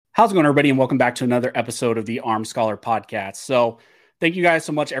How's it going, everybody? And welcome back to another episode of the Armed Scholar Podcast. So, thank you guys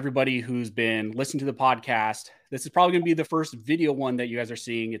so much, everybody who's been listening to the podcast. This is probably going to be the first video one that you guys are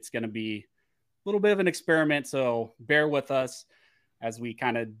seeing. It's going to be a little bit of an experiment, so bear with us as we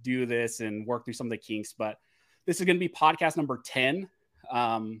kind of do this and work through some of the kinks. But this is going to be podcast number 10.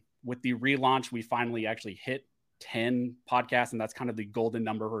 With the relaunch, we finally actually hit 10 podcasts, and that's kind of the golden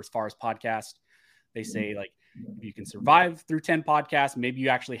number as far as podcast. They say, like, if you can survive through 10 podcasts, maybe you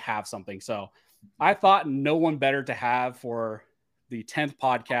actually have something. So I thought no one better to have for the 10th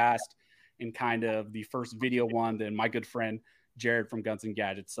podcast and kind of the first video one than my good friend Jared from Guns and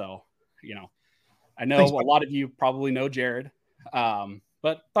Gadgets. So, I know a lot of you probably know Jared,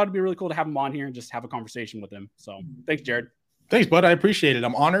 but thought it'd be really cool to have him on here and just have a conversation with him. So thanks, Jared. Thanks, bud. I appreciate it.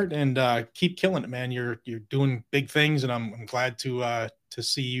 I'm honored, and keep killing it, man. You're doing big things, and I'm glad to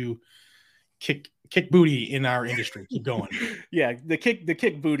see you kick booty in our industry. Keep going. Yeah, the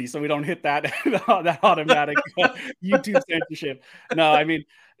kick booty, so we don't hit that that automatic YouTube censorship. No, I mean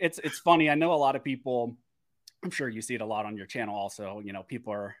it's funny. I know a lot of people. I'm sure you see it a lot on your channel. Also,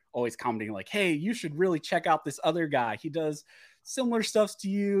 people are always commenting like, "Hey, you should really check out this other guy. He does similar stuff to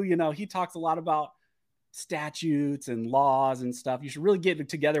you. He talks a lot about statutes and laws and stuff. You should really get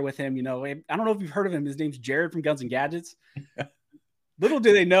together with him." I don't know if you've heard of him. His name's Jared from Guns and Gadgets. Little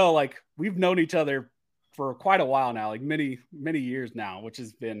do they know, like, we've known each other for quite a while now, like many years now, which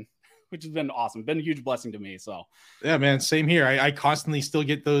has been awesome. Been a huge blessing to me. So yeah, man, same here. I constantly still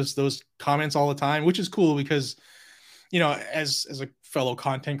get those comments all the time, which is cool because as a fellow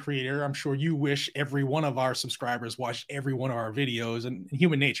content creator, I'm sure you wish every one of our subscribers watched every one of our videos, and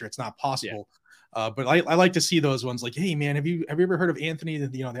human nature, it's not possible. Yeah. But I like to see those ones like, "Hey man, have you ever heard of Anthony,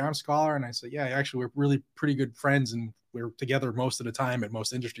 the Armed Scholar?" And I say, "Yeah, actually we're really pretty good friends, and we're together most of the time at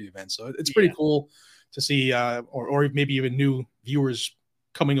most industry events." So it's pretty cool to see, or maybe even new viewers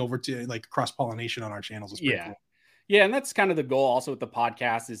coming over to like cross-pollination on our channels. It's pretty cool. Yeah, and that's kind of the goal also with the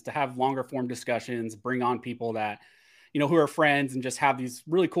podcast, is to have longer form discussions, bring on people that who are friends, and just have these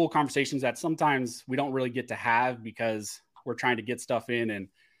really cool conversations that sometimes we don't really get to have because we're trying to get stuff in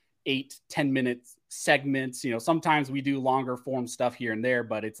 8-10 minute segments. Sometimes we do longer form stuff here and there,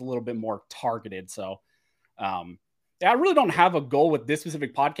 but it's a little bit more targeted. So I really don't have a goal with this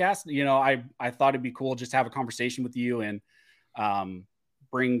specific podcast. I thought it'd be cool just to have a conversation with you and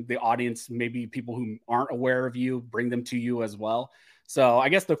bring the audience, maybe people who aren't aware of you, bring them to you as well. So I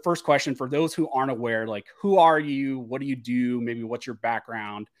guess the first question for those who aren't aware, like, who are you? What do you do? Maybe what's your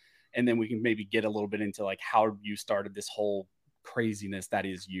background? And then we can maybe get a little bit into like how you started this whole craziness that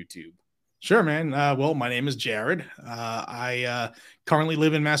is YouTube. Sure, man. Well, my name is Jared. I currently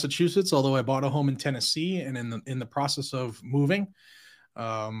live in Massachusetts, although I bought a home in Tennessee and in the process of moving.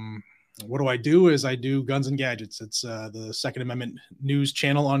 What do? I do Guns and Gadgets. It's the Second Amendment news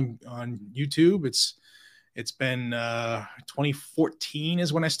channel on YouTube. It's been 2014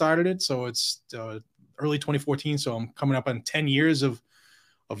 is when I started it, so it's early 2014. So I'm coming up on 10 years of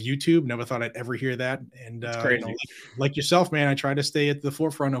YouTube. Never thought I'd ever hear that. And like yourself, man, I try to stay at the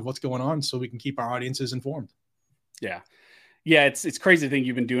forefront of what's going on so we can keep our audiences informed. Yeah. It's crazy to think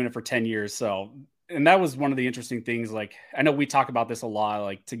you've been doing it for 10 years. So, and that was one of the interesting things. Like, I know we talk about this a lot,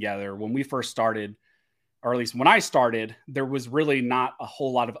 like together when we first started, or at least when I started, there was really not a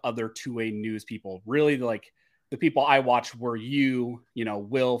whole lot of other two-way news people. Really, like, the people I watched were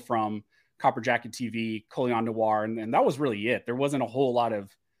Will from Copper Jacket TV, Colion Noir, and that was really it. There wasn't a whole lot of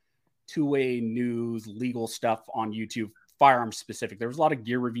two-way news, legal stuff on YouTube, firearms specific. There was a lot of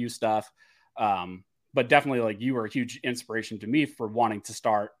gear review stuff, but definitely, like, you were a huge inspiration to me for wanting to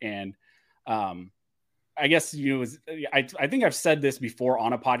start. And I guess I think I've said this before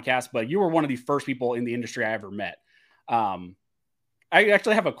on a podcast, but you were one of the first people in the industry I ever met. I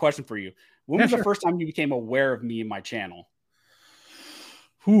actually have a question for you. When was the first time you became aware of me and my channel?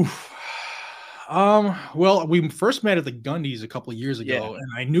 Well, we first met at the Gundies a couple of years ago, and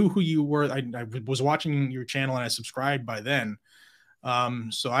I knew who you were. I was watching your channel and I subscribed by then.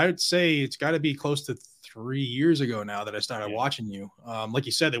 So I would say it's got to be close to 3 years ago now that I started watching you. Like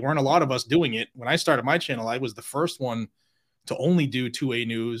you said, there weren't a lot of us doing it. When I started my channel, I was the first one to only do 2A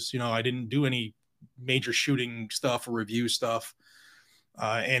news. I didn't do any major shooting stuff or review stuff.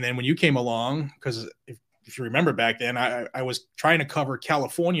 And then when you came along, because if you remember back then, I was trying to cover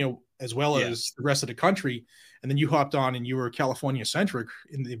California as well as the rest of the country. And then you hopped on and you were California centric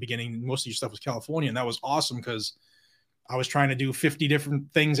in the beginning. Most of your stuff was California. And that was awesome because I was trying to do 50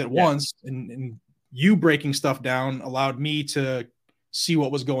 different things at once. And you breaking stuff down allowed me to see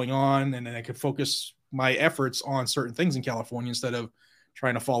what was going on. And then I could focus my efforts on certain things in California instead of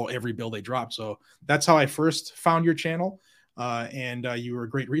trying to follow every bill they drop. So that's how I first found your channel. and you were a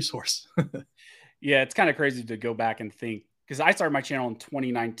great resource. Yeah, it's kind of crazy to go back and think, because I started my channel in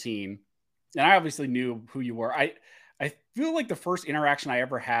 2019, and I obviously knew who you were. I feel like the first interaction I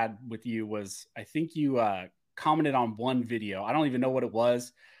ever had with you was, I think you commented on one video. I don't even know what it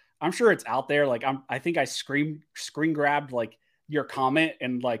was. I'm sure it's out there. Like I think I screen grabbed like your comment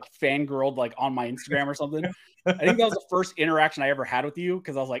and like fangirled like on my Instagram or something. I think that was the first interaction I ever had with you,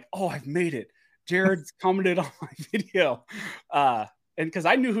 because I was like, oh, I've made it. Jared's commented on my video. And because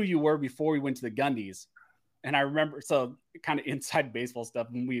I knew who you were before we went to the Gundies. And I remember, so kind of inside baseball stuff.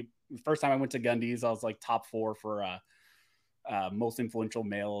 When the first time I went to Gundies, I was like top 4 for most influential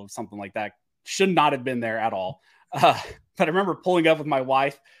male or something like that. Should not have been there at all. But I remember pulling up with my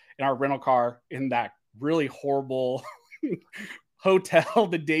wife in our rental car in that really horrible hotel,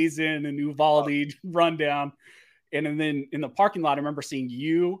 the Days Inn in Uvalde rundown. And then in the parking lot, I remember seeing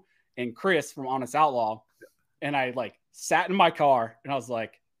you and Chris from Honest Outlaw. And I like sat in my car and I was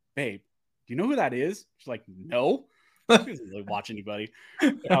like, babe, do you know who that is? She's like, no. She doesn't really watch anybody.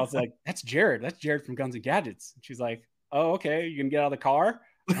 And I was like, that's Jared. That's Jared from Guns and Gadgets. And she's like, oh, okay. You can get out of the car.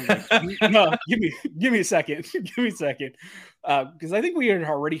 I'm like, no, give me a second. Give me a second. Because I think we had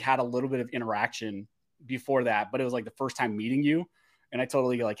already had a little bit of interaction before that, but it was like the first time meeting you. And I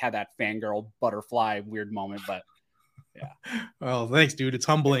totally like had that fangirl butterfly weird moment, but yeah. Well, thanks, dude. It's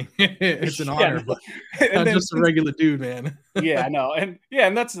humbling. It's an honor, but I'm just a regular dude, man. Yeah, I know. And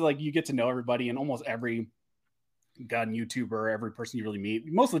that's like, you get to know everybody, and almost every gun YouTuber, every person you really meet,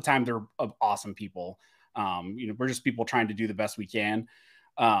 most of the time they're awesome people. We're just people trying to do the best we can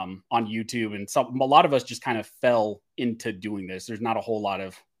on YouTube. And a lot of us just kind of fell into doing this. There's not a whole lot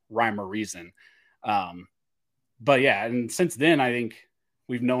of rhyme or reason. But yeah, and since then, I think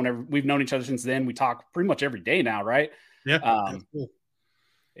we've known each other since then. We talk pretty much every day now, right? Yeah. Cool.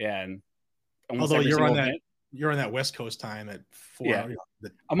 Yeah. And although you're on that West Coast time at 4. Yeah.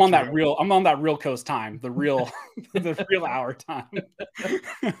 I'm on that real coast time, the real hour time.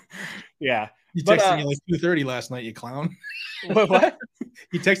 Yeah. You texted me like 2:30 last night, you clown. What?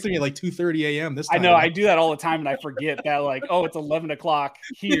 You texted me at like 2:30 a.m. this time. I know, I do that all the time, and I forget that, like, oh, it's 11 o'clock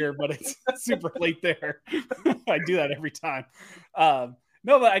here, but it's super late there. I do that every time.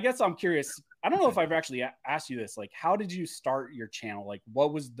 No, but I guess I'm curious. I don't know if I've actually asked you this. Like, how did you start your channel? Like,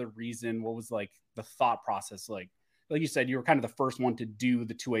 what was the reason? What was like the thought process? Like you said, you were kind of the first one to do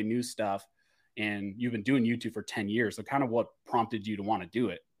the 2A news stuff, and you've been doing YouTube for 10 years. So kind of what prompted you to want to do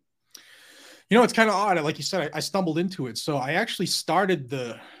it? It's kind of odd. Like you said, I stumbled into it. So I actually started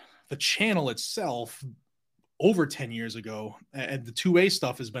the channel itself over 10 years ago. And the 2A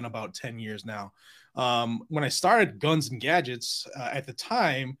stuff has been about 10 years now. When I started Guns and Gadgets, at the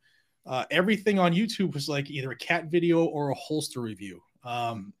time, everything on YouTube was like either a cat video or a holster review.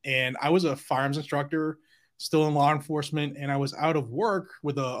 And I was a firearms instructor, still in law enforcement, and I was out of work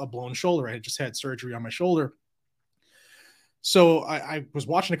with a blown shoulder. I had just had surgery on my shoulder. So I was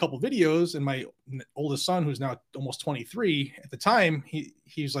watching a couple of videos, and my oldest son, who's now almost 23 at the time,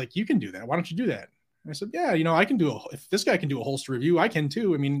 he's like, you can do that. Why don't you do that? And I said, yeah, I can if this guy can do a holster review, I can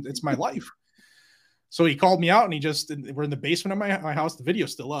too. I mean, it's my life. So he called me out, and we're in the basement of my house. The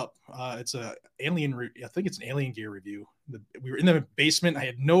video's still up. It's I think it's an alien gear review. We were in the basement. I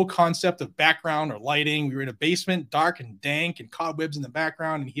had no concept of background or lighting. We were in a basement, dark and dank, and cobwebs in the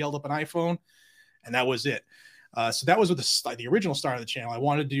background. And he held up an iPhone, and that was it. So that was with the original start of the channel. I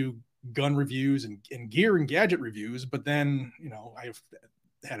wanted to do gun reviews and gear and gadget reviews, but then, I've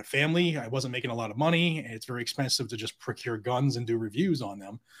had a family. I wasn't making a lot of money, and it's very expensive to just procure guns and do reviews on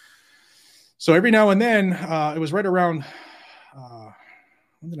them. So every now and then, it was right around,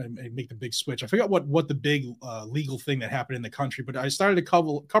 when did I make the big switch? I forgot what the big legal thing that happened in the country, but I started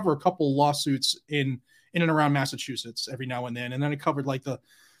to cover a couple lawsuits in and around Massachusetts every now and then. And then I covered like the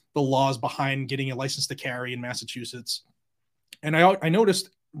laws behind getting a license to carry in Massachusetts. And I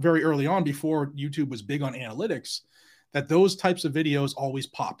noticed very early on, before YouTube was big on analytics, that those types of videos always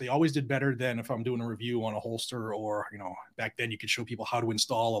pop. They always did better than if I'm doing a review on a holster, or, back then you could show people how to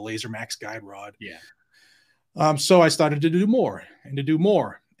install a Laser Max guide rod. Yeah. So I started to do more. And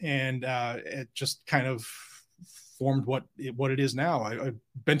it just kind of formed what it is now. I've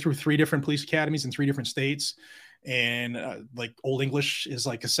been through 3 different police academies in 3 different states. And like Old English is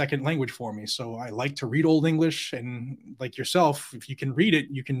like a second language for me. So I like to read Old English, and like yourself, if you can read it,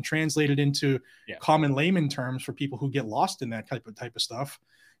 you can translate it into common layman terms for people who get lost in that type of stuff.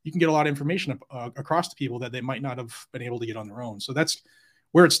 You can get a lot of information across to people that they might not have been able to get on their own. So that's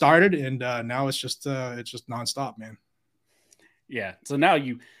where it started. And now it's just nonstop, man. Yeah. So now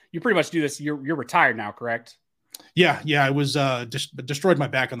you pretty much do this. You're retired now, correct? Yeah. I was destroyed my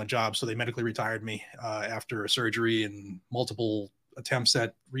back on the job, so they medically retired me after a surgery and multiple attempts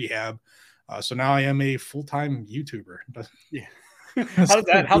at rehab. So now I am a full-time YouTuber. Yeah. How's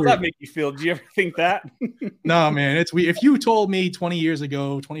that make you feel? Do you ever think that? No, man, if you told me 20 years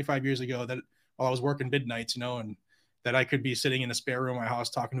ago, 25 years ago that while I was working midnights, and that I could be sitting in a spare room in my house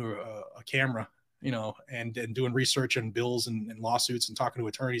talking to a camera, and doing research and bills and lawsuits and talking to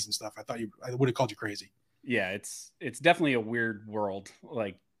attorneys and stuff, I would have called you crazy. Yeah, it's definitely a weird world.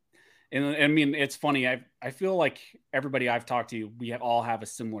 Like, and I mean, it's funny. I feel like everybody I've talked to, we all have a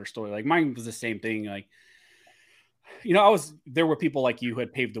similar story. Like mine was the same thing. Like, there were people like you who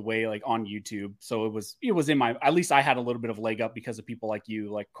had paved the way, like on YouTube. So it was at least I had a little bit of a leg up because of people like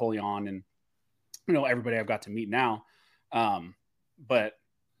you, like Colion, and everybody I've got to meet now. But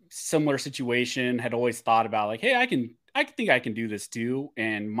similar situation, had always thought about like, hey, I think I can do this too.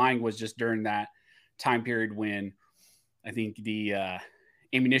 And mine was just during that time period when I think the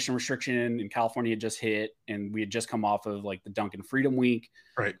ammunition restriction in California had just hit, and we had just come off of like the Duncan Freedom Week.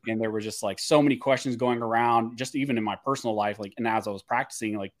 Right. And there were just like so many questions going around, just even in my personal life. Like, and as I was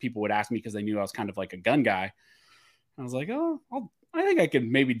practicing, like people would ask me because they knew I was kind of like a gun guy. I was like, oh, I think I could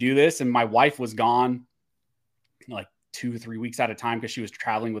maybe do this. And my wife was gone like 2-3 weeks at a time because she was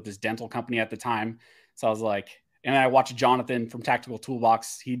traveling with this dental company at the time. So I was like, and I watched Jonathan from Tactical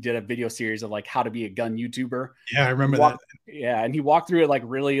Toolbox. He did a video series of like how to be a gun YouTuber. Yeah, I remember that. Yeah, and he walked through it like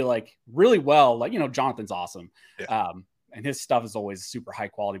really well. Like, Jonathan's awesome. Yeah. And his stuff is always super high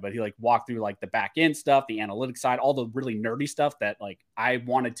quality, but he like walked through like the back end stuff, the analytics side, all the really nerdy stuff that like I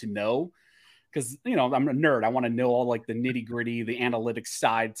wanted to know. Because, I'm a nerd. I want to know all like the nitty gritty, the analytics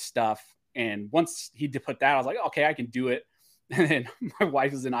side stuff. And once he did put that, I was like, okay, I can do it. And then my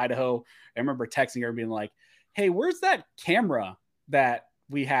wife is in Idaho. I remember texting her being like, hey, where's that camera that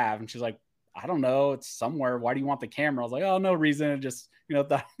we have? And she's like, I don't know. It's somewhere. Why do you want the camera? I was like, oh, no reason. Just,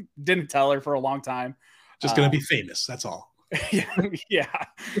 didn't tell her for a long time. Just going to be famous. That's all. Yeah.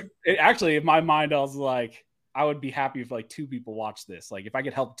 Actually, in my mind, I was like, I would be happy if like 2 people watch this. Like if I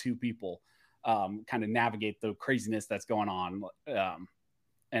could help 2 people kind of navigate the craziness that's going on.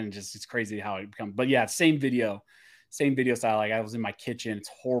 And just, it's crazy how it becomes, but yeah, same video style. Like I was in my kitchen. It's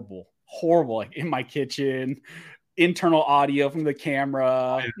horrible. Like in my kitchen, internal audio from the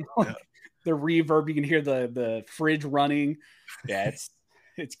camera, yeah. The reverb, you can hear the fridge running. Yeah,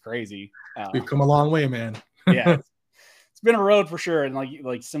 it's crazy. We've come a long way, man. Yeah, it's been a road for sure. And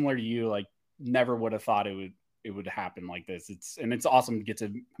like similar to you, like never would have thought it would happen like this. It's awesome to get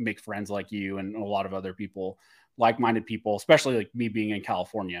to make friends like you and a lot of other people, like-minded people, especially like me being in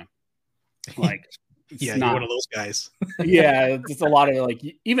California. Like, yeah, you're one of those guys. Yeah, it's a lot of like,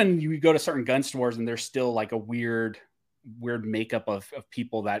 even you go to certain gun stores and there's still like a weird makeup of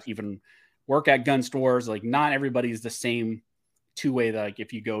people that even work at gun stores. Like not everybody's the same two-way. Like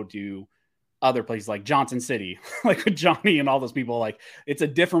if you go to other places like Johnson City, like with Johnny and all those people, like it's a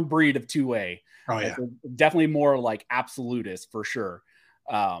different breed of two-way. Oh yeah, definitely more like absolutist for sure.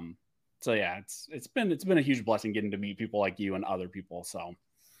 So yeah, it's been a huge blessing getting to meet people like you and other people. So,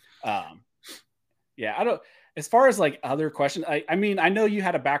 yeah, I don't, as far as like other questions, I mean, I know you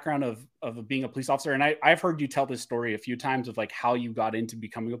had a background of being a police officer, and I've heard you tell this story a few times of like how you got into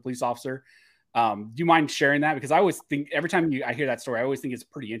becoming a police officer. Do you mind sharing that? Because I always think every time I hear that story, I always think it's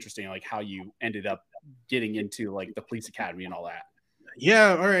pretty interesting, like how you ended up getting into like the police academy and all that.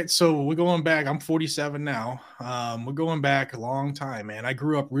 Yeah. All right. So we're going back. I'm 47 now. We're going back a long time, man. I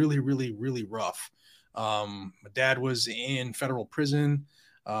grew up really, really, really rough. My dad was in federal prison.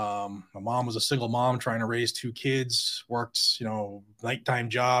 My mom was a single mom trying to raise 2 kids, worked, nighttime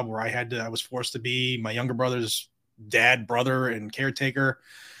job where I was forced to be my younger brother's dad, brother, and caretaker.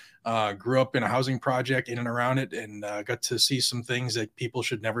 Grew up in a housing project in and around it, and got to see some things that people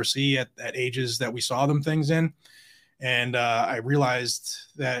should never see at ages that we saw them things in. And I realized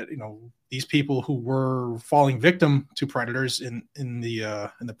that, these people who were falling victim to predators in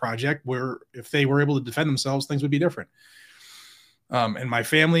the project, were, if they were able to defend themselves, things would be different. And my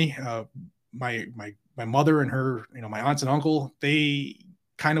family, my mother and her, my aunts and uncle, they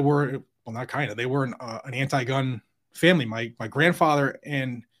kind of were, well, not kind of, they were an anti-gun family. My grandfather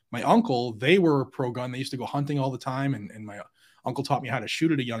and my uncle, they were pro-gun. They used to go hunting all the time. And my uncle taught me how to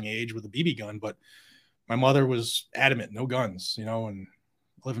shoot at a young age with a BB gun. But my mother was adamant, no guns, and I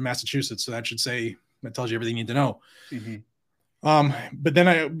live in Massachusetts. So that tells you everything you need to know. Mm-hmm. But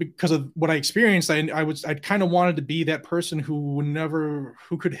then because of what I experienced, I kind of wanted to be that person who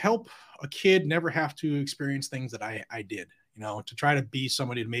could help a kid never have to experience things that I did, to try to be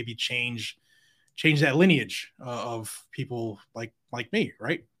somebody to maybe change that lineage of people like me.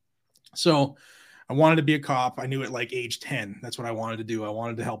 Right. So I wanted to be a cop. I knew at like age 10, that's what I wanted to do. I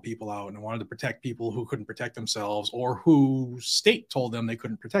wanted to help people out, and I wanted to protect people who couldn't protect themselves or who state told them they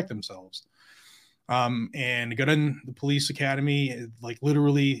couldn't protect themselves. And I got in the police academy, like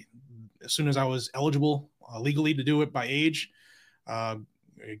literally as soon as I was eligible legally to do it by age. I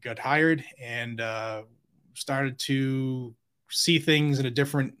got hired and started to see things in a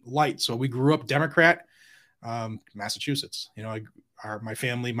different light. So we grew up Democrat, Massachusetts. You know, my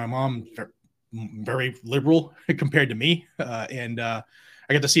family, my mom, very liberal compared to me, and I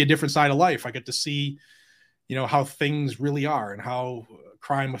get to see a different side of life. I get to see, you know, how things really are and how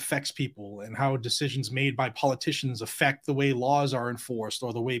crime affects people and how decisions made by politicians affect the way laws are enforced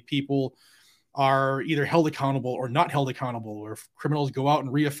or the way people are either held accountable or not held accountable, or if criminals go out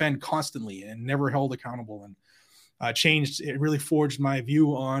and reoffend constantly and never held accountable. And it really forged my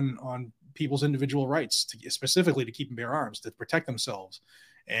view on people's individual rights, specifically to keep and bear arms, to protect themselves.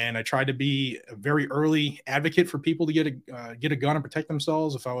 And I tried to be a very early advocate for people to get a gun and protect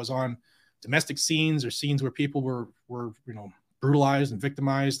themselves. If I was on domestic scenes or scenes where people were you know, brutalized and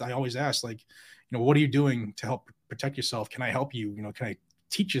victimized, I always asked, like, you know, what are you doing to help protect yourself? Can I help you? You know, can I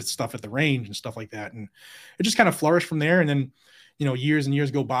teach you stuff at the range and stuff like that? And it just kind of flourished from there. And then, you know, years and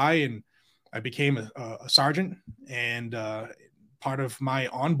years go by, and I became a sergeant. And part of my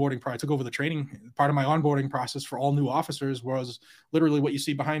onboarding, I took over the training. Part of my onboarding process for all new officers was literally what you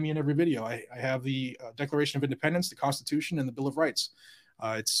see behind me in every video. I have the Declaration of Independence, the Constitution, and the Bill of Rights.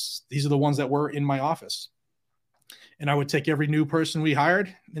 These are the ones that were in my office. And I would take every new person we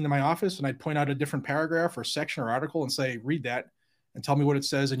hired into my office, and I'd point out a different paragraph or section or article and say, read that and tell me what it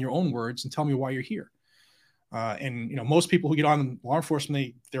says in your own words and tell me why you're here. And, you know, most people who get on law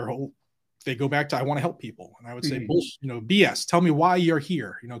enforcement, they go back to, I want to help people. And I would say, bullshit, you know, BS, tell me why you're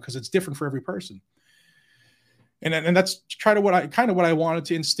here, you know, because it's different for every person. And that's kind of what I wanted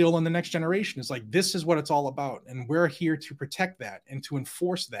to instill in the next generation, is like, this is what it's all about. And we're here to protect that and to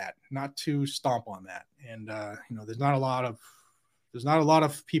enforce that, not to stomp on that. And, you know, there's not a lot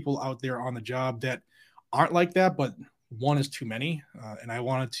of people out there on the job that aren't like that, but one is too many. And I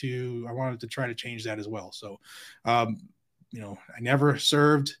wanted to try to change that as well. So, you know, I never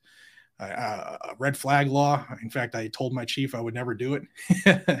served a red flag law. In fact, I told my chief I would never do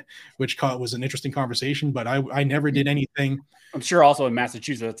it, which was an interesting conversation, but I never did anything. I'm sure also in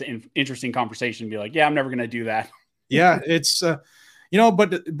Massachusetts, it's an interesting conversation to be like, yeah, I'm never going to do that. Yeah, it's, you know,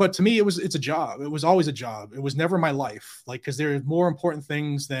 but to me, it's a job. It was always a job. It was never my life. Like, cause there are more important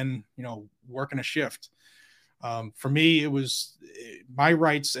things than, you know, working a shift. For me, it was my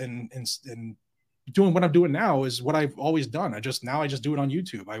rights and doing what I'm doing now is what I've always done. I just do it on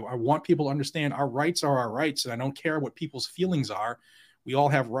YouTube. I want people to understand our rights are our rights, and I don't care what people's feelings are. We all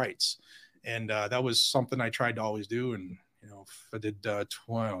have rights. And that was something I tried to always do. And, you know,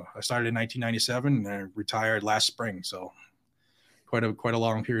 I started in 1997 and I retired last spring. So quite a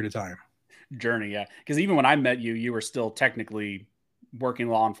long period of time. Journey. Yeah. Because even when I met you, you were still technically working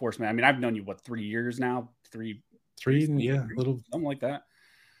law enforcement. I mean, I've known you, 3 years now? Three, yeah, a little something like that.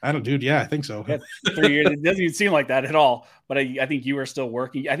 I don't, dude. Yeah, I think so. Yeah, 3 years. It doesn't even seem like that at all. But I think you were still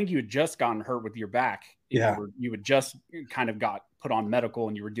working. I think you had just gotten hurt with your back. Yeah. You had just kind of got put on medical,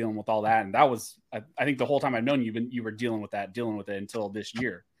 and you were dealing with all that. And that was, I think the whole time I've known you, you were dealing with it until this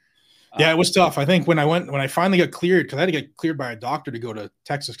year. Yeah, it was tough. I think when I finally got cleared, because I had to get cleared by a doctor to go to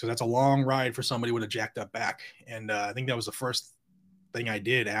Texas, because that's a long ride for somebody with a jacked up back. And I think that was the first thing I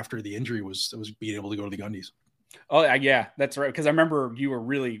did after the injury was being able to go to the Gundies. Oh yeah, that's right. Because I remember you were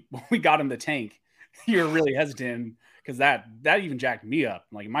really, when we got in the tank, you were really hesitant, because that even jacked me up.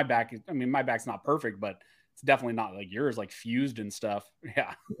 Like my back's not perfect, but it's definitely not like yours, like fused and stuff.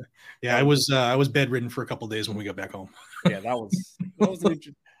 Yeah. Yeah, I was bedridden for a couple of days when we got back home. Yeah, that was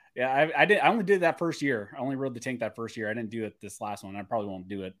yeah. I only did that first year. I only rode the tank that first year. I didn't do it this last one. I probably won't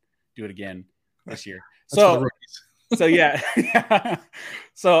do it again this year. So yeah.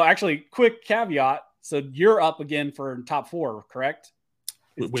 So actually, quick caveat. So you're up again for top 4, correct?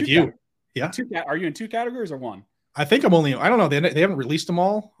 With you. Yeah. Are you in 2 categories or 1? I think I don't know. They haven't released them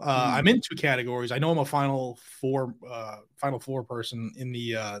all. I'm in 2 categories. I know I'm a final four person in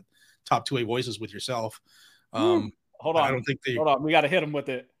the top 2A voices with yourself. Hold on. I don't think hold on. We got to hit them with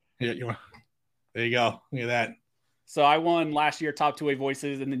it. Yeah. There you go. Look at that. So I won last year, top 2A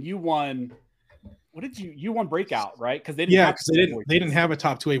voices. And then you won. What did you won Breakout, right? Because they didn't have a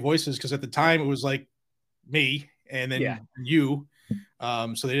top 2A voices, because at the time it was like me and then you.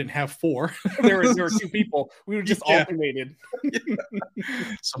 So they didn't have 4. there were 2 people. We were just alternated.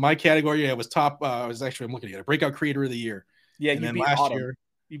 So my category was top. I'm looking at it. Breakout Creator of the Year. Yeah, and then last year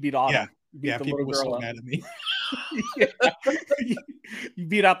you beat Autumn. Yeah, people were so mad at me. Yeah. You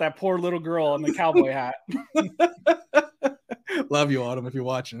beat out that poor little girl in the cowboy hat. Love you, Autumn, if you're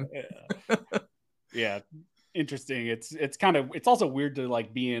watching. Yeah. Interesting. It's also weird to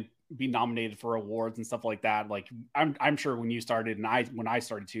like be nominated for awards and stuff like that. Like I'm sure when you started and when I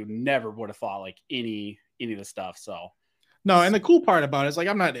started to, never would have thought like any of the stuff. So no, and the cool part about it is like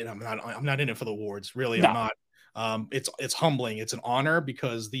I'm not in it for the awards. Really, no. I'm not. It's humbling. It's an honor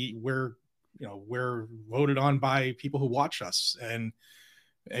because we're voted on by people who watch us, and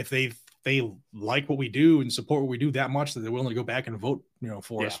if they like what we do and support what we do that much that they're willing to go back and vote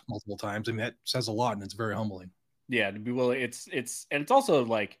for us multiple times, I mean that says a lot, and it's very humbling. Yeah, to be willing. It's also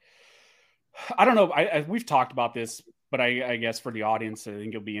like, I don't know. We've talked about this, but I guess for the audience, I think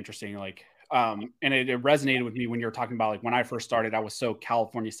it'll be interesting. Like, and it resonated with me when you were talking about like when I first started, I was so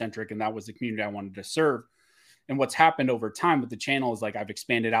California centric, and that was the community I wanted to serve. And what's happened over time with the channel is like I've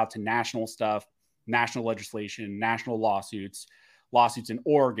expanded out to national stuff, national legislation, national lawsuits in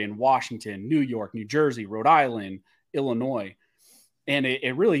Oregon, Washington, New York, New Jersey, Rhode Island, Illinois. And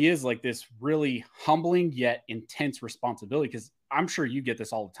it really is like this really humbling yet intense responsibility, because I'm sure you get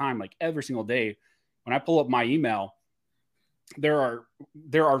this all the time. Like every single day when I pull up my email, there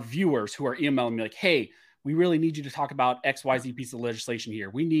are viewers who are emailing me like, hey, we really need you to talk about XYZ piece of legislation here.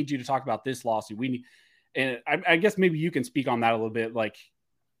 We need you to talk about this lawsuit. And I guess maybe you can speak on that a little bit. Like,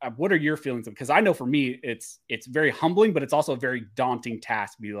 what are your feelings? Because I know for me, it's very humbling, but it's also a very daunting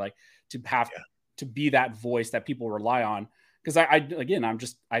task to be like, to have to be that voice that people rely on. Because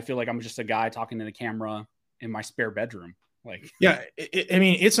I feel like I'm just a guy talking to the camera in my spare bedroom. Like, yeah, I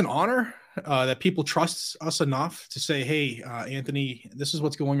mean, it's an honor that people trust us enough to say, hey, Anthony, this is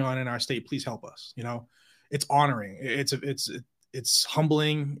what's going on in our state. Please help us. It's honoring. It's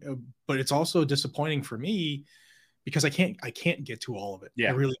humbling, but it's also disappointing for me because I can't get to all of it.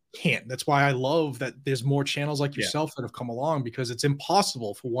 I really can't. That's why I love that there's more channels like yourself that have come along, because it's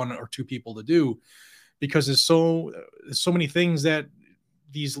impossible for one or two people to do, because there's so many things that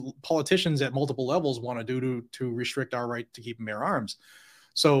these politicians at multiple levels want to do to restrict our right to keep and bear arms.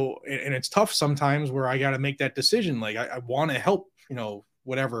 So, and it's tough sometimes where I got to make that decision. Like I want to help,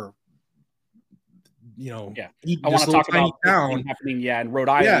 whatever, I want to talk about town happening, in Rhode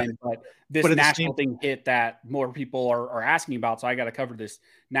Island, but this national thing hit that more people are asking about. So I got to cover this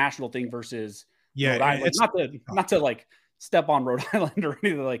national thing versus Rhode Island. Not to like step on Rhode Island or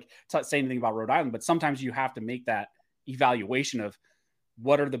anything, like say anything about Rhode Island, but sometimes you have to make that evaluation of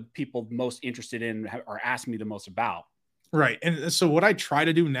what are the people most interested in or asking me the most about. Right. And so what I try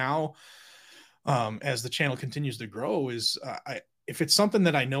to do now, as the channel continues to grow, is if it's something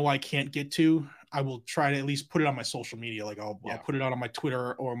that I know I can't get to, I will try to at least put it on my social media. Like I'll put it out on my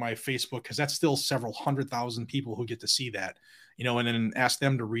Twitter or my Facebook, because that's still several 100,000 people who get to see that, and then ask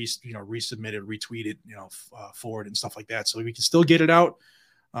them to resubmit it, retweet it, forward and stuff like that. So we can still get it out.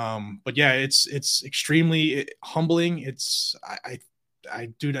 But yeah, it's extremely humbling. I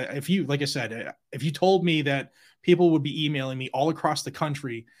do that. If you, like I said, if you told me that people would be emailing me all across the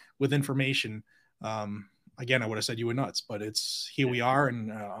country with information, again, I would have said you were nuts, but here we are.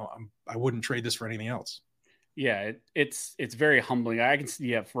 And I wouldn't trade this for anything else. Yeah. It's very humbling. I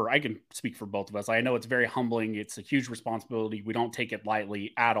can speak for both of us. I know it's very humbling. It's a huge responsibility. We don't take it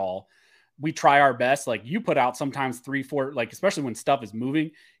lightly at all. We try our best. Like you put out sometimes 3, 4, like, especially when stuff is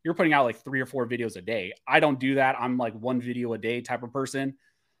moving, you're putting out like 3 or 4 videos a day. I don't do that. I'm like 1 video a day type of person.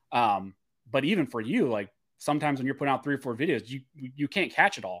 But even for you, like sometimes when you're putting out 3 or 4 videos, you can't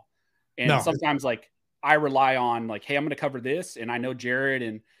catch it all. And sometimes like I rely on like, hey, I'm going to cover this. And I know Jared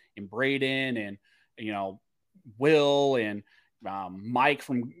and Braden and, Will and Mike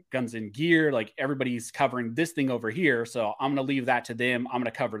from Guns and Gear, like everybody's covering this thing over here. So I'm going to leave that to them. I'm going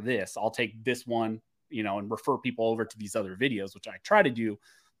to cover this. I'll take this one, and refer people over to these other videos, which I try to do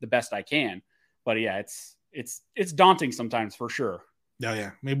the best I can. But yeah, it's daunting sometimes for sure.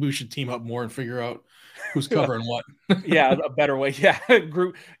 Yeah. Maybe we should team up more and figure out who's covering what. Yeah, a better way. Yeah,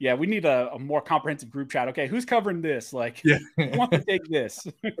 group. Yeah, we need a more comprehensive group chat. Okay, who's covering this? Like, who wants to take this?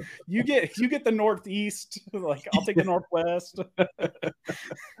 You get the Northeast. Like, I'll take the Northwest.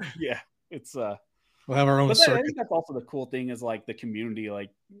 Yeah, it's we'll have our own circuit. I think that's also the cool thing is like the community,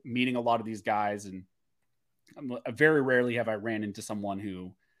 like meeting a lot of these guys, and very rarely have I ran into someone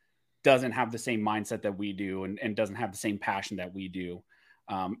who doesn't have the same mindset that we do and doesn't have the same passion that we do.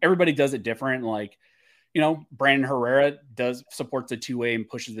 Everybody does it different. Like, Brandon Herrera supports the 2A and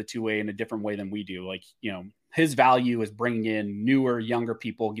pushes the 2A in a different way than we do. Like, his value is bringing in newer, younger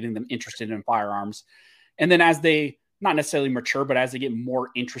people, getting them interested in firearms. And then as they not necessarily mature, but as they get more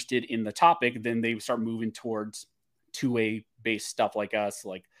interested in the topic, then they start moving towards 2A based stuff like us,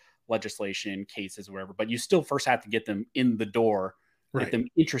 like legislation, cases, or whatever. But you still first have to get them in the door, Right. get them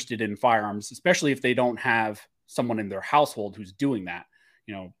interested in firearms, especially if they don't have someone in their household who's doing that.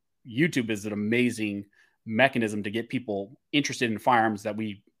 You know, YouTube is an amazing mechanism to get people interested in firearms that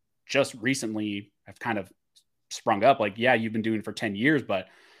we just recently have kind of sprung up. Like, yeah, you've been doing it for 10 years, but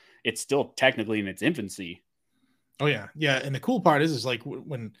it's still technically in its infancy. Oh yeah. Yeah. And the cool part is like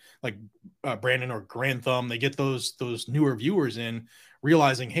when like Brandon or Grand Thumb, they get those newer viewers in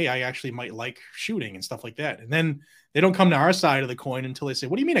realizing, hey, I actually might like shooting and stuff like that. And then they don't come to our side of the coin until they say,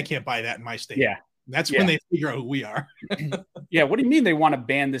 what do you mean I can't buy that in my state? Yeah. And that's when they figure out who we are. Yeah. What do you mean they want to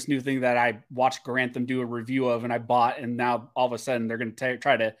ban this new thing that I watched Grantham do a review of and I bought, and now all of a sudden they're going to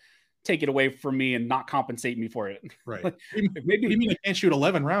try to take it away from me and not compensate me for it. Right. Maybe you mean I can't shoot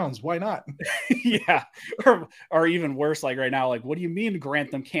 11 rounds? Why not? Yeah. Or even worse, like right now, like, what do you mean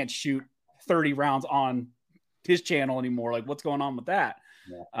Grantham can't shoot 30 rounds on his channel anymore? Like, what's going on with that?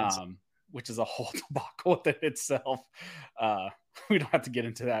 Yeah, which is a whole debacle within itself. We don't have to get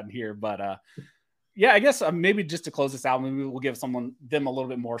into that in here, but yeah, I guess maybe just to close this out, maybe we'll give them a little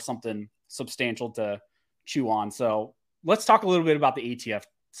bit more something substantial to chew on. So let's talk a little bit about the ATF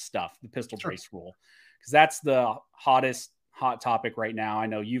stuff, the pistol brace rule, because that's the hot topic right now. I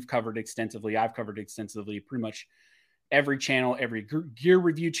know you've covered extensively. I've covered extensively. Pretty much every channel, every gear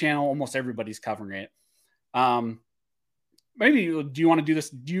review channel, almost everybody's covering it. Maybe do you want to do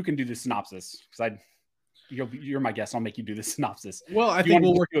this? You can do the synopsis because you're my guest. I'll make you do the synopsis. Well, I think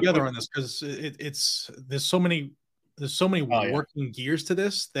we'll work together on this because there's so many working gears to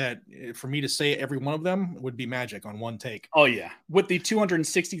this that for me to say every one of them would be magic on one take. Oh yeah. With the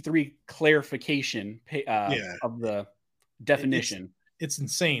 263 clarification of the definition. It's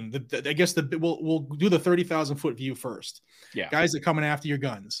insane. I guess we'll do the 30,000 foot view first. Yeah. Guys that coming after your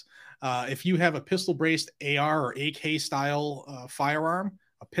guns. If you have a pistol braced AR or AK style firearm,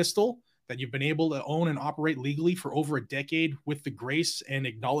 a pistol that you've been able to own and operate legally for over a decade with the grace and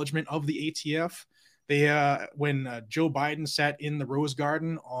acknowledgement of the ATF, when Joe Biden sat in the Rose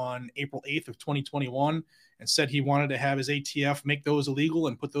Garden on April 8th of 2021 and said he wanted to have his ATF make those illegal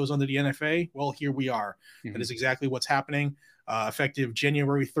and put those under the NFA, well, here we are. Mm-hmm. That is exactly what's happening. Effective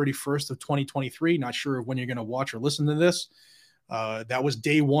January 31st of 2023. Not sure of when you're going to watch or listen to this. That was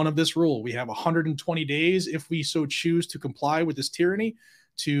day one of this rule. We have 120 days, if we so choose, to comply with this tyranny,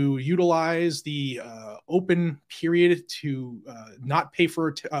 to utilize the open period to not pay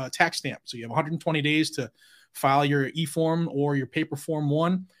for a tax stamp. So you have 120 days to file your e-form or your paper form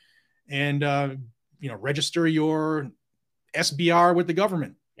 1 and register your SBR with the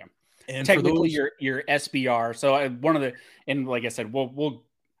government. Yeah. And technically your SBR. So and like I said, we'll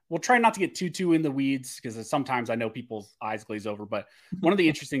try not to get too in the weeds because sometimes I know people's eyes glaze over. But one of the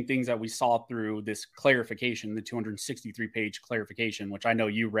interesting things that we saw through this clarification, the 263-page clarification, which I know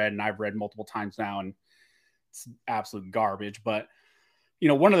you read and I've read multiple times now, and it's absolute garbage. But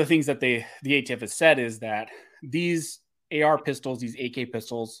one of the things that the ATF has said is that these AR pistols, these AK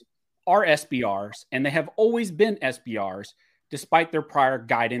pistols, are SBRs, and they have always been SBRs, despite their prior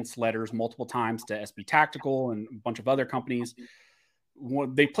guidance letters multiple times to SB Tactical and a bunch of other companies.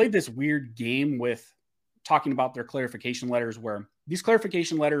 They played this weird game with talking about their clarification letters, where these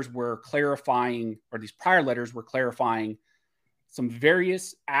clarification letters were clarifying, or these prior letters were clarifying some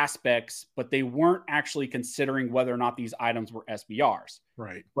various aspects, but they weren't actually considering whether or not these items were SBRs.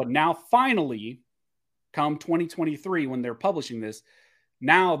 Right. But now finally, come 2023, when they're publishing this,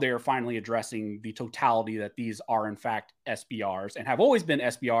 now they're finally addressing the totality that these are in fact SBRs and have always been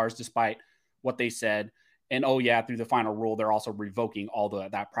SBRs, despite what they said. And through the final rule, they're also revoking all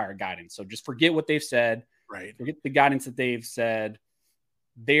that prior guidance. So just forget what they've said. Right. Forget the guidance that they've said.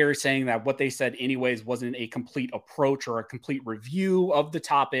 They're saying that what they said anyways wasn't a complete approach or a complete review of the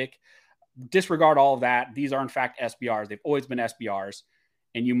topic. Disregard all of that. These are in fact SBRs. They've always been SBRs,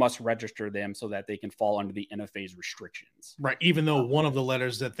 and you must register them so that they can fall under the NFA's restrictions. Right. Even though one of the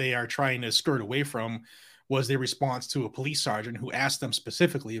letters that they are trying to skirt away from was their response to a police sergeant who asked them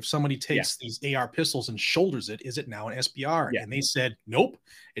specifically, if somebody takes these AR pistols and shoulders it, is it now an SBR? Yeah. And they said, nope,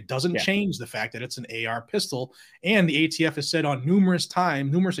 it doesn't change the fact that it's an AR pistol. And the ATF has said on numerous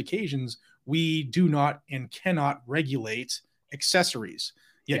occasions, we do not and cannot regulate accessories.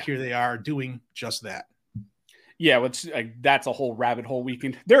 Yet here they are doing just that. Yeah, that's a whole rabbit hole we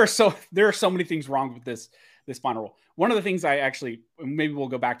can. There are so many things wrong with this final rule. One of the things maybe we'll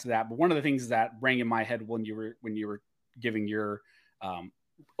go back to that, but one of the things that rang in my head when you were giving your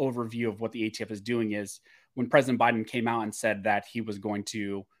overview of what the ATF is doing is when President Biden came out and said that he was going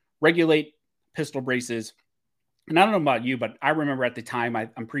to regulate pistol braces. And I don't know about you, but I remember at the time,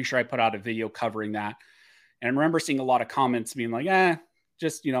 I'm pretty sure I put out a video covering that. And I remember seeing a lot of comments being like,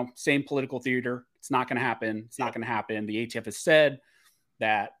 just, same political theater. It's not going to happen. It's not going to happen. The ATF has said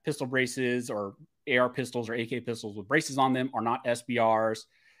that pistol braces or AR pistols or AK pistols with braces on them are not SBRs,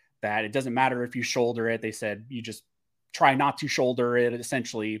 that it doesn't matter if you shoulder it. They said you just try not to shoulder it,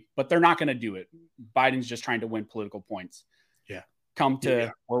 essentially, but they're not going to do it. Biden's just trying to win political points. Yeah. Come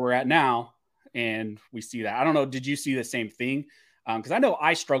to where we're at now, and we see that. I don't know, did you see the same thing? Because I know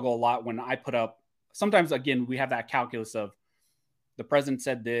I struggle a lot when I put up, sometimes, again, we have that calculus of the president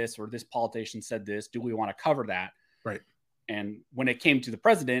said this or this politician said this. Do we want to cover that? Right. And when it came to the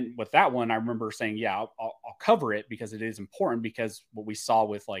president with that one, I remember saying, yeah, I'll cover it because it is important, because what we saw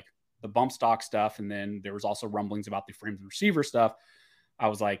with like the bump stock stuff, and then there was also rumblings about the frames and receiver stuff. I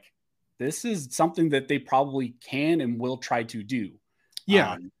was like, this is something that they probably can and will try to do.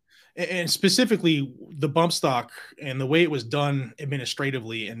 Yeah. And specifically the bump stock and the way it was done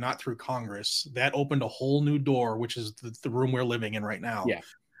administratively and not through Congress, that opened a whole new door, which is the room we're living in right now. Yeah.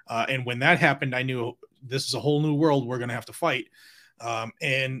 And when that happened, I knew this is a whole new world we're going to have to fight.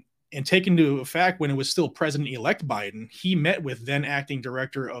 And taken to fact, when it was still President-elect Biden, he met with then acting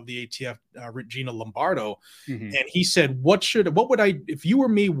director of the ATF, Regina Lombardo, and he said, if you were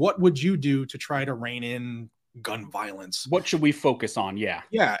me, what would you do to try to rein in gun violence? What should we focus on? Yeah.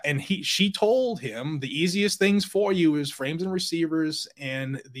 Yeah. And she told him the easiest things for you is frames and receivers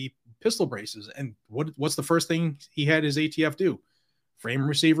and the pistol braces. And what's the first thing he had his ATF do? Frame and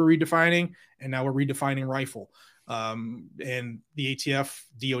receiver redefining, and now we're redefining rifle. And the ATF,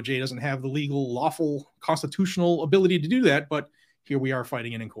 DOJ doesn't have the legal, lawful, constitutional ability to do that, but here we are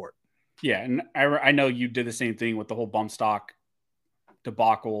fighting it in court. Yeah, and I know you did the same thing with the whole bump stock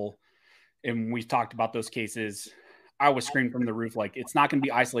debacle, and we talked about those cases. I was screaming from the roof, like, it's not going to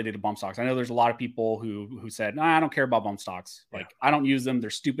be isolated to bump stocks. I know there's a lot of people who said, nah, I don't care about bump stocks. Like, I don't use them. They're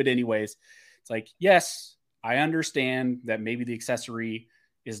stupid anyways. It's like, yes, I understand that maybe the accessory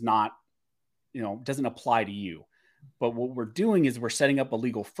is not, doesn't apply to you. But what we're doing is we're setting up a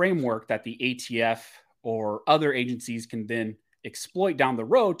legal framework that the ATF or other agencies can then exploit down the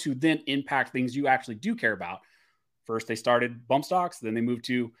road to then impact things you actually do care about. First, they started bump stocks, then they moved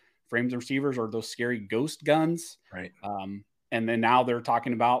to frames and receivers, or those scary ghost guns. Right. And then now they're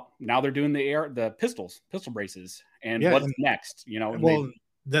talking about, they're doing the pistol braces. And what's next?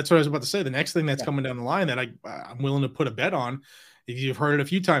 That's what I was about to say. The next thing that's coming down the line that I'm willing to put a bet on, you've heard it a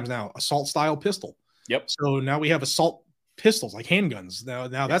few times now, assault style pistol. Yep. So now we have assault pistols like handguns. Now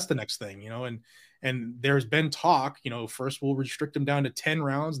that's the next thing, and there's been talk, first we'll restrict them down to 10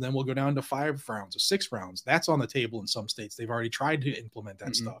 rounds, then we'll go down to 5 rounds or 6 rounds. That's on the table in some states. They've already tried to implement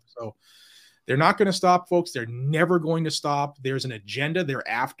that stuff. So they're not going to stop, folks. They're never going to stop. There's an agenda they're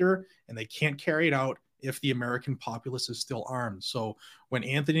after, and they can't carry it out if the American populace is still armed. So when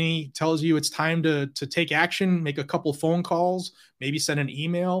Anthony tells you it's time to take action, make a couple phone calls, maybe send an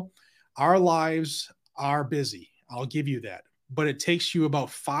email, our lives are busy. I'll give you that. But it takes you about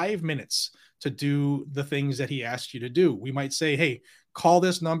 5 minutes to do the things that he asked you to do. We might say, hey, call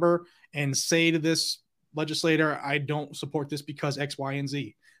this number and say to this legislator, I don't support this because X, Y, and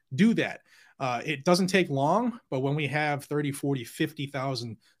Z. Do that. It doesn't take long, but when we have 30, 40, 50,000,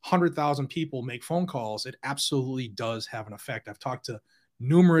 100,000 people make phone calls, it absolutely does have an effect. I've talked to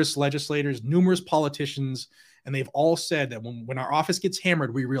numerous legislators, numerous politicians, and they've all said that when our office gets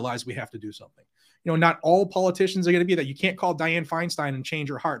hammered, we realize we have to do something. Not all politicians are going to be that. You can't call Dianne Feinstein and change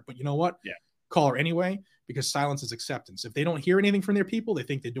her heart, but you know what? Yeah. Call her anyway, because silence is acceptance. If they don't hear anything from their people, they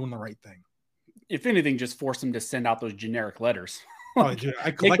think they're doing the right thing. If anything, just force them to send out those generic letters. Dude,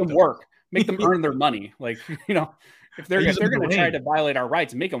 make them work. Make them earn their money. Like, if they're going to try to violate our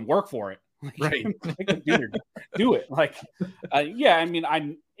rights, make them work for it. Like, right. Make them do it. Like,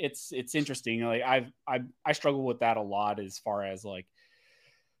 it's interesting. Like I struggle with that a lot, as far as like,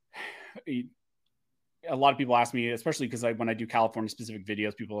 a lot of people ask me, especially because when I do California specific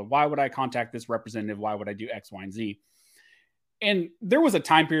videos, people are, why would I contact this representative? Why would I do X, Y, and Z? And there was a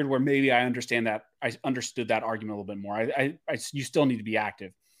time period where maybe I understood that argument a little bit more. You still need to be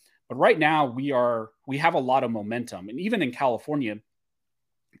active. But right now we have a lot of momentum. And even in California,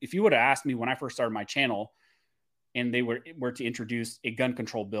 if you would have asked me when I first started my channel and they were to introduce a gun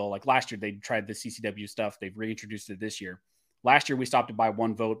control bill, like last year, they tried the CCW stuff. They've reintroduced it this year. Last year, we stopped it by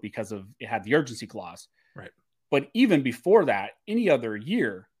 1 vote because it had the urgency clause. Right. But even before that, any other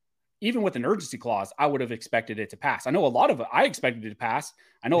year, even with an urgency clause, I would have expected it to pass. I know I expected it to pass.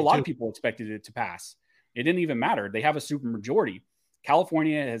 I know a lot of people expected it to pass. It didn't even matter. They have a super majority.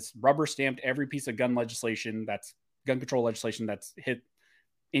 California has rubber stamped every piece of gun control legislation that's hit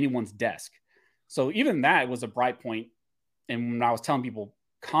anyone's desk. So even that was a bright point. And when I was telling people,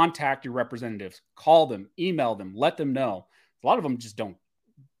 contact your representatives, call them, email them, let them know. A lot of them just don't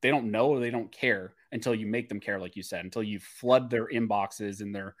they don't know or they don't care until you make them care, like you said, until you flood their inboxes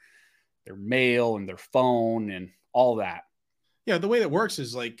and their mail and their phone and all that. Yeah, the way that works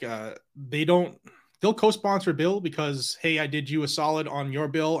is like they'll co-sponsor a bill because, hey, I did you a solid on your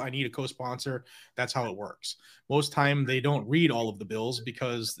bill, I need a co-sponsor. That's how it works. Most time they don't read all of the bills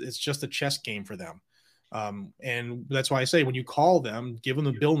because it's just a chess game for them. And that's why I say when you call them, give them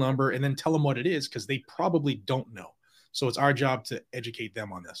the bill number and then tell them what it is, because they probably don't know. So it's our job to educate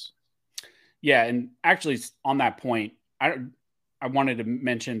them on this. Yeah, and actually on that point, I wanted to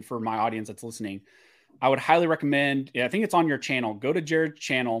mention for my audience that's listening, I would highly recommend, I think it's on your channel, go to Jared's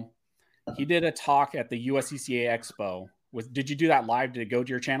channel. He did a talk at the USCCA Expo. Did you do that live? Did it go to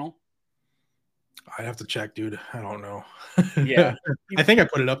your channel? I'd have to check, dude. I don't know. Yeah. I think I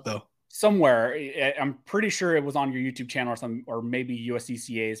put it up though. Somewhere. I'm pretty sure it was on your YouTube channel or maybe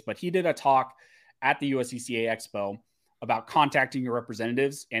USCCA's, but he did a talk at the USCCA Expo about contacting your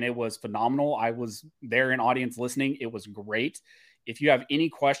representatives, and it was phenomenal. I was there in audience listening. It was great. If you have any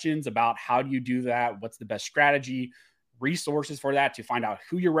questions about how do you do that, what's the best strategy, resources for that to find out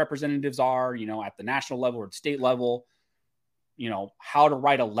who your representatives are, at the national level or the state level, how to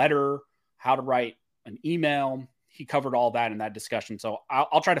write a letter, how to write an email. He covered all that in that discussion. So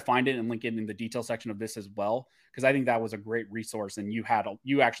I'll try to find it and link it in the detail section of this as well, because I think that was a great resource. And you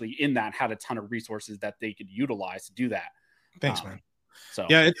actually in that had a ton of resources that they could utilize to do that. Thanks, man. So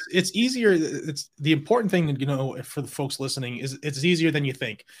yeah, it's easier. It's the important thing, for the folks listening, is it's easier than you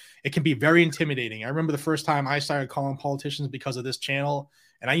think. It can be very intimidating. I remember the first time I started calling politicians because of this channel,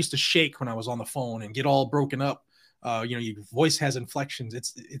 and I used to shake when I was on the phone and get all broken up. Your voice has inflections.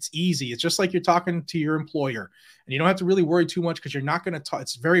 It's easy. It's just like you're talking to your employer, and you don't have to really worry too much because you're not going to talk.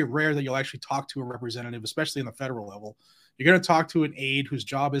 It's very rare that you'll actually talk to a representative, especially on the federal level. You're going to talk to an aide whose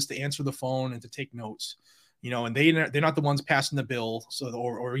job is to answer the phone and to take notes. And they're not the ones passing the bill,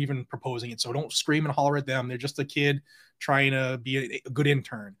 or even proposing it. So don't scream and holler at them. They're just a kid trying to be a good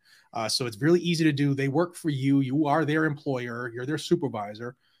intern. So it's really easy to do. They work for you. You are their employer. You're their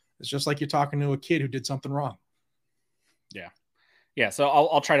supervisor. It's just like you're talking to a kid who did something wrong. Yeah. So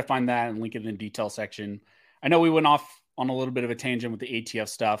I'll try to find that and link it in the detail section. I know we went off on a little bit of a tangent with the ATF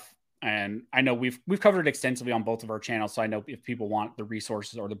stuff, and I know we've covered it extensively on both of our channels. So I know if people want the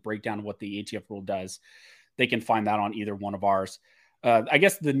resources or the breakdown of what the ATF rule does, they can find that on either one of ours. I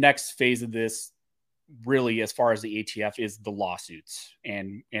guess the next phase of this, really, as far as the ATF, is the lawsuits.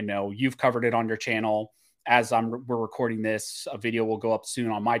 And you've covered it on your channel. As we're recording this, a video will go up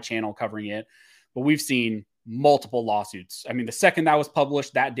soon on my channel covering it. But we've seen multiple lawsuits. I mean, the second that was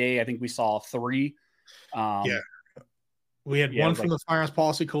published that day, I think we saw 3. We had one from the Firearms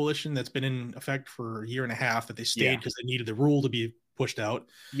Policy Coalition that's been in effect for a year and a half that they stayed because they needed the rule to be pushed out.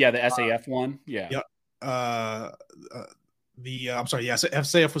 Yeah, the SAF one. Yeah. Yep.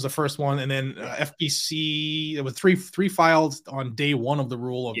 SAF was the first one, and then FPC. It was three filed on day one of the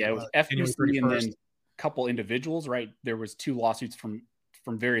rule. It was FPC and then a couple individuals. Right, there was 2 lawsuits from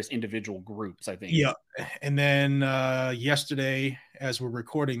various individual groups, I think. Yeah, and then yesterday, as we're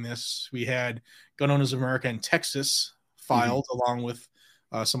recording this, we had Gun Owners of America in Texas filed along with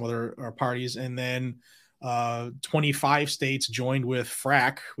some other parties, and then 25 states joined with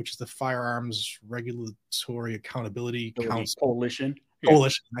FRAC, which is the Firearms Regulatory Accountability Council. Coalition. I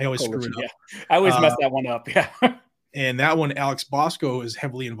always screw it up. Yeah. I always mess that one up. Yeah. And that one, Alex Bosco is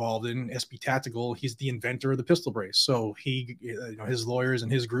heavily involved in. SB Tactical. He's the inventor of the pistol brace. So he, his lawyers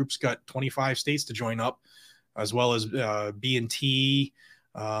and his groups got 25 states to join up, as well as B&T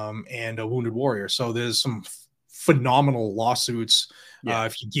and a Wounded Warrior. So there's some phenomenal lawsuits.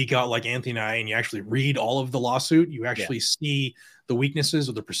 If you geek out like Anthony and I, and you actually read all of the lawsuit, you actually see the weaknesses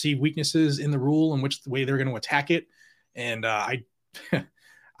or the perceived weaknesses in the rule and which way they're going to attack it. And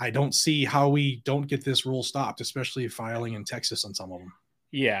I don't see how we don't get this rule stopped, especially filing in Texas on some of them.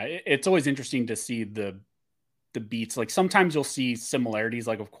 Yeah, it's always interesting to see the beats. Like sometimes you'll see similarities.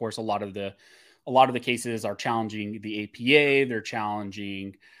 Like, of course, a lot of the cases are challenging the APA. They're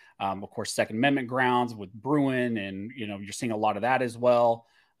challenging, of course, Second Amendment grounds with Bruen, and you're seeing a lot of that as well.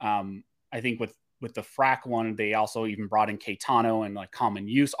 I think with the FRAC one, they also even brought in Caetano and like common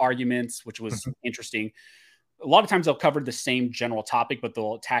use arguments, which was interesting. A lot of times they'll cover the same general topic, but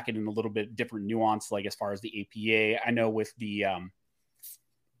they'll attack it in a little bit different nuance, like as far as the APA. I know with the,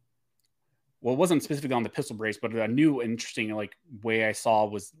 well, it wasn't specifically on the pistol brace, but a new interesting way I saw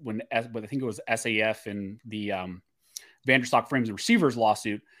was when I think it was SAF and the Vanderstock Frames and Receivers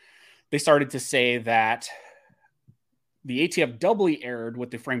lawsuit, they started to say that the ATF doubly erred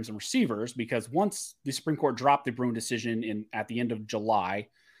with the frames and receivers because once the Supreme Court dropped the Bruen decision at the end of July,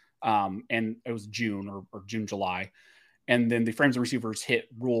 and it was June or June, July. and then the frames and receivers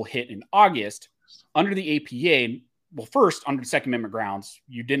rule hit in August. Under the APA, well, first, under the Second Amendment grounds,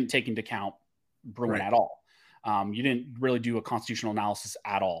 you didn't take into account Bruen at all. You didn't really do a constitutional analysis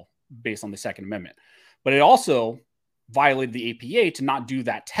at all based on the Second Amendment. But it also violated the APA to not do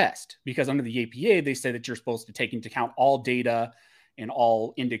that test, because under the APA, they say that you're supposed to take into account all data and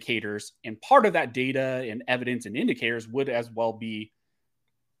all indicators. And part of that data and evidence and indicators would as well be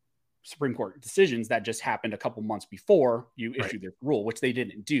Supreme Court decisions that just happened a couple months before you issued their rule, which they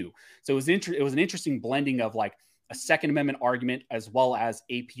didn't do. So it was an interesting blending of like a Second Amendment argument as well as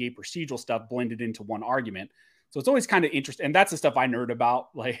APA procedural stuff blended into one argument. So it's always kind of interesting. And that's the stuff I nerd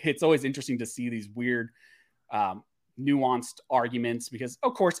about. Like, it's always interesting to see these weird, nuanced arguments, because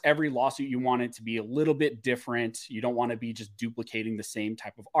of course, every lawsuit, you want it to be a little bit different. You don't want to be just duplicating the same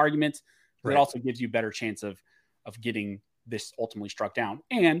type of argument. It also gives you a better chance of getting this ultimately struck down.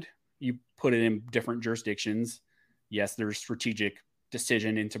 And you put it in different jurisdictions. Yes, there's strategic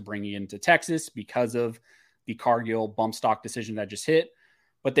decision into bringing it into Texas because of the Cargill bump stock decision that just hit.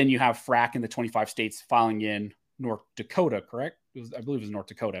 But then you have FRAC in the 25 states filing in North Dakota, correct? I believe it was North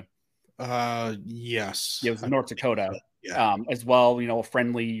Dakota. Yes. Yeah, it was North Dakota. As well, you're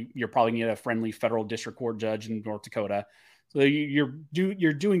probably going to get a friendly federal district court judge in North Dakota. So you're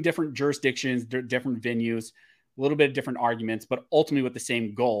doing different jurisdictions, different venues, a little bit of different arguments, but ultimately with the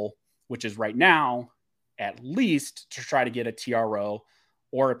same goal, which is right now, at least to try to get a TRO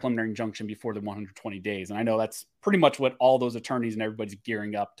or a preliminary injunction before the 120 days. And I know that's pretty much what all those attorneys and everybody's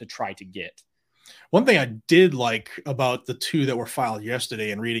gearing up to try to get. One thing I did like about the two that were filed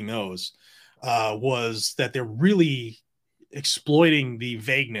yesterday and reading those was that they're really exploiting the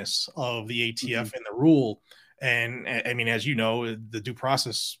vagueness of the ATF and the rule. And I mean, as you know, the due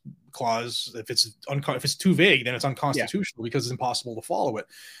process clause, if it's too vague, then it's unconstitutional because it's impossible to follow it.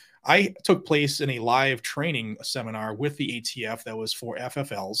 I took place in a live training seminar with the ATF that was for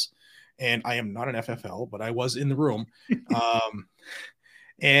FFLs, and I am not an FFL, but I was in the room.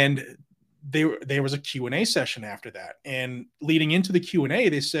 And there was a Q&A session after that. And leading into the Q&A,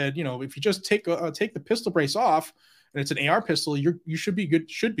 they said, if you just take the pistol brace off and it's an AR pistol, you should be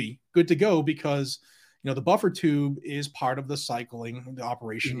good to go, because the buffer tube is part of the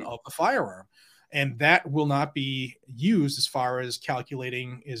operation of the firearm. And that will not be used as far as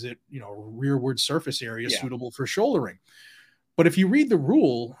calculating, is it, rearward surface area suitable for shouldering. But if you read the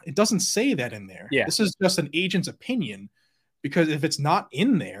rule, it doesn't say that in there. This is just an agent's opinion, because if it's not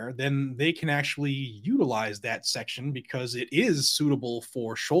in there, then they can actually utilize that section because it is suitable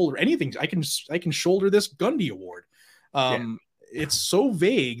for shoulder. Anything. I can shoulder this Gundy award. It's so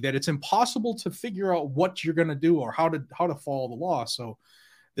vague that it's impossible to figure out what you're going to do or how to follow the law. So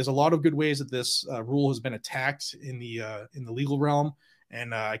there's a lot of good ways that this rule has been attacked in the legal realm,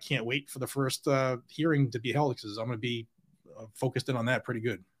 and I can't wait for the first hearing to be held, because I'm going to be focused in on that pretty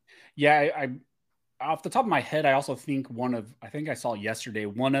good. Yeah, I off the top of my head, I also think I think I saw yesterday,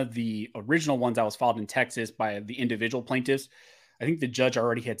 one of the original ones that was filed in Texas by the individual plaintiffs. I think the judge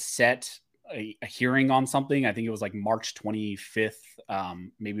already had set a hearing on something. I think it was like March 25th.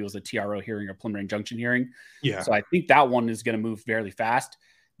 Maybe it was a TRO hearing or preliminary injunction hearing. Yeah. So I think that one is going to move fairly fast.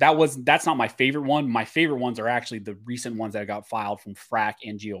 That's not my favorite one. My favorite ones are actually the recent ones that got filed from FRAC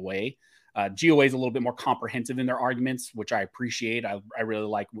and GOA. GOA is a little bit more comprehensive in their arguments, which I appreciate. I really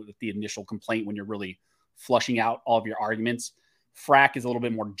like with the initial complaint when you're really flushing out all of your arguments. FRAC is a little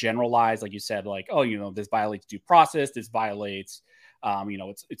bit more generalized, like you said, like, this violates due process. This violates,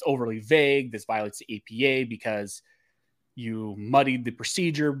 it's overly vague. This violates the APA because you muddied the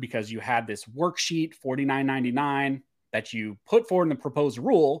procedure, because you had this worksheet 4999 that you put forward in the proposed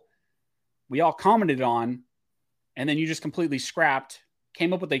rule. We all commented on, and then you just completely scrapped,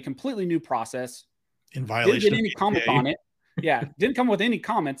 came up with a completely new process in violation. Didn't get any comments on it. Yeah. Didn't come with any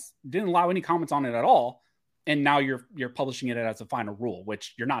comments, didn't allow any comments on it at all. And now you're publishing it as a final rule,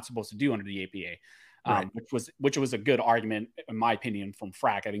 which you're not supposed to do under the APA, which was a good argument, in my opinion, from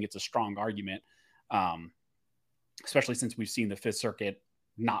FRAC. I think it's a strong argument, especially since we've seen the Fifth Circuit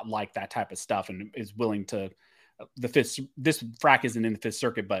not like that type of stuff and is willing to, this FRAC isn't in the Fifth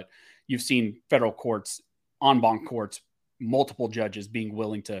Circuit, but you've seen federal courts, en banc courts, multiple judges being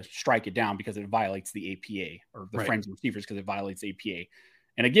willing to strike it down because it violates the APA, or the frames and receivers because it violates the APA.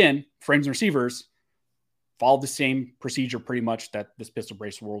 And again, frames and receivers follow the same procedure pretty much that this pistol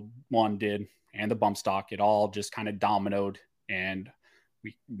brace World 1 did, and the bump stock. It all just kind of dominoed, and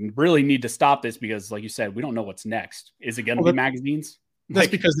we really need to stop this because, like you said, we don't know what's next. Is it going to be magazines? That's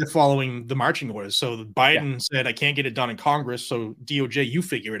because they're following the marching orders. So Biden said, I can't get it done in Congress. So DOJ, you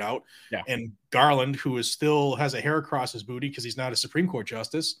figure it out. Yeah. And Garland, who still has a hair across his booty because he's not a Supreme Court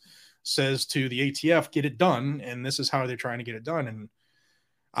justice, says to the ATF, get it done. And this is how they're trying to get it done. And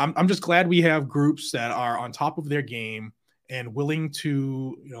I'm just glad we have groups that are on top of their game and willing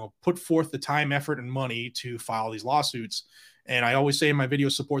to, put forth the time, effort, and money to file these lawsuits. And I always say in my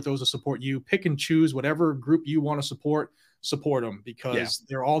videos, support those that support you. Pick and choose whatever group you want to support them, because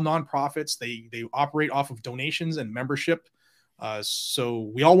they're all nonprofits. They operate off of donations and membership.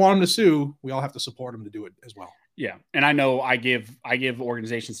 So we all want them to sue. We all have to support them to do it as well. Yeah. And I know I give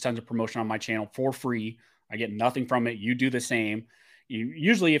organizations tons of promotion on my channel for free. I get nothing from it. You do the same.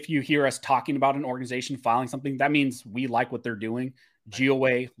 Usually if you hear us talking about an organization filing something, that means we like what they're doing.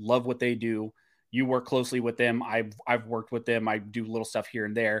 GOA, love what they do. You work closely with them. I've worked with them. I do little stuff here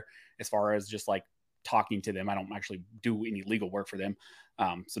and there as far as just like talking to them. I don't actually do any legal work for them.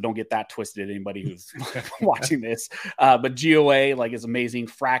 So don't get that twisted, anybody who's watching this. But GOA is amazing.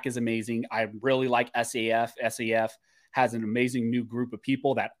 FRAC is amazing. I really like SAF. SAF has an amazing new group of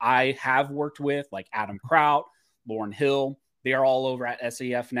people that I have worked with, like Adam Kraut, Lauren Hill. They are all over at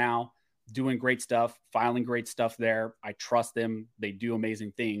SAF now, doing great stuff, filing great stuff there. I trust them. They do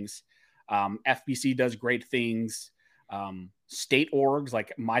amazing things. FBC does great things. State orgs,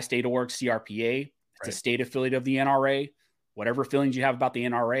 like my state org, CRPA, it's a state affiliate of the NRA. Whatever feelings you have about the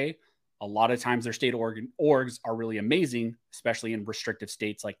NRA, a lot of times their state orgs are really amazing, especially in restrictive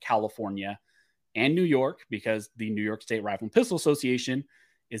states like California and New York, because the New York State Rifle and Pistol Association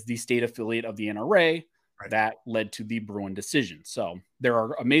is the state affiliate of the NRA. That led to the Bruen decision. So there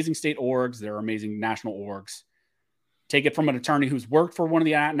are amazing state orgs. There are amazing national orgs. Take it from an attorney who's worked for one of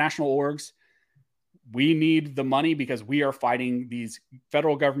the national orgs. We need the money because we are fighting these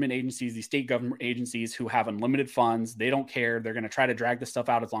federal government agencies, these state government agencies who have unlimited funds. They don't care. They're going to try to drag this stuff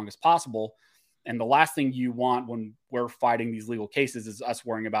out as long as possible. And the last thing you want when we're fighting these legal cases is us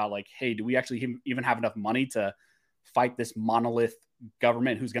worrying about hey, do we actually even have enough money to fight this monolith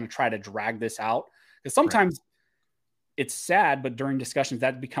government who's going to try to drag this out? Because sometimes it's sad, but during discussions,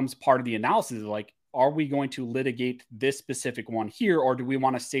 that becomes part of the analysis. Are we going to litigate this specific one here, or do we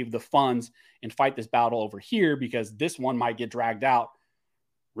want to save the funds and fight this battle over here because this one might get dragged out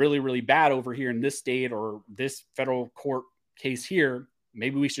really, really bad over here in this state or this federal court case here?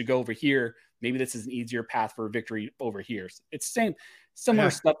 Maybe we should go over here. Maybe this is an easier path for victory over here. It's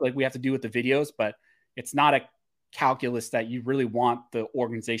similar stuff like we have to do with the videos, but it's not a calculus that you really want the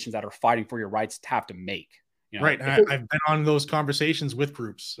organizations that are fighting for your rights to have to make. Right. I've been on those conversations with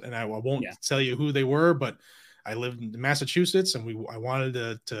groups, and I won't tell you who they were, but I lived in Massachusetts, and I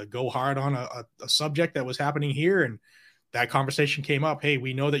wanted to go hard on a subject that was happening here. And that conversation came up. Hey,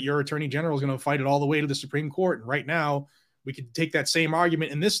 we know that your attorney general is going to fight it all the way to the Supreme Court. And right now we could take that same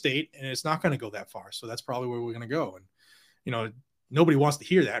argument in this state and it's not going to go that far. So that's probably where we're going to go. And, nobody wants to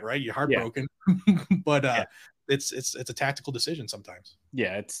hear that, right? You're heartbroken, but it's a tactical decision sometimes.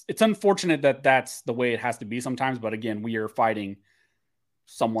 Yeah. It's unfortunate that that's the way it has to be sometimes. But again, we are fighting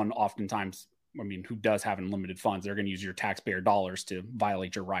someone oftentimes, who does have unlimited funds. They're going to use your taxpayer dollars to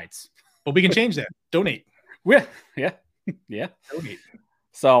violate your rights. Well, we can change that. Donate. Yeah. Donate.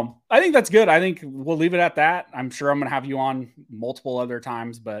 So I think that's good. I think we'll leave it at that. I'm sure I'm going to have you on multiple other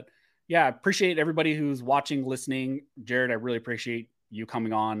times, but yeah, I appreciate everybody who's watching, listening. Jared, I really appreciate you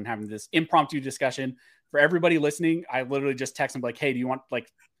coming on and having this impromptu discussion. For everybody listening, I literally just text him hey, do you want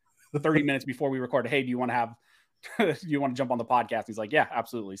 30 minutes before we record? Hey, do you want to jump on the podcast? He's like, yeah,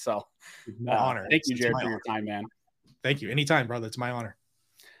 absolutely. So honor. Thank you, Jared, for your time, man. Thank you. Anytime, brother. It's my honor.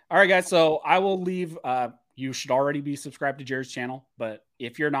 All right, guys. So I will leave. You should already be subscribed to Jared's channel, but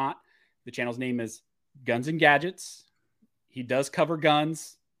if you're not, the channel's name is Guns and Gadgets. He does cover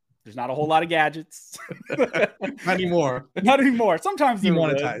guns. There's not a whole lot of gadgets. Not anymore. Not anymore. Sometimes they're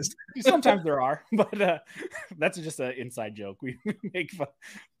demonetized. Sometimes there are, but that's just an inside joke. We make fun.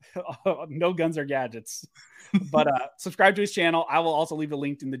 No guns or gadgets. But subscribe to his channel. I will also leave a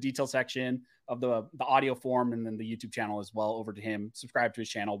link in the detail section of the audio form and then the YouTube channel as well over to him. Subscribe to his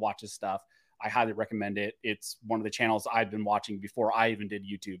channel. Watch his stuff. I highly recommend it. It's one of the channels I've been watching before I even did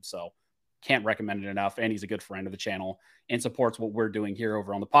YouTube. So can't recommend it enough. And he's a good friend of the channel and supports what we're doing here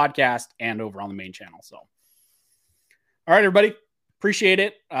over on the podcast and over on the main channel. So, all right, everybody, appreciate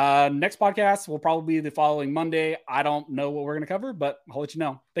it. Next podcast will probably be the following Monday. I don't know what we're going to cover, but I'll let you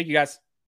know. Thank you, guys.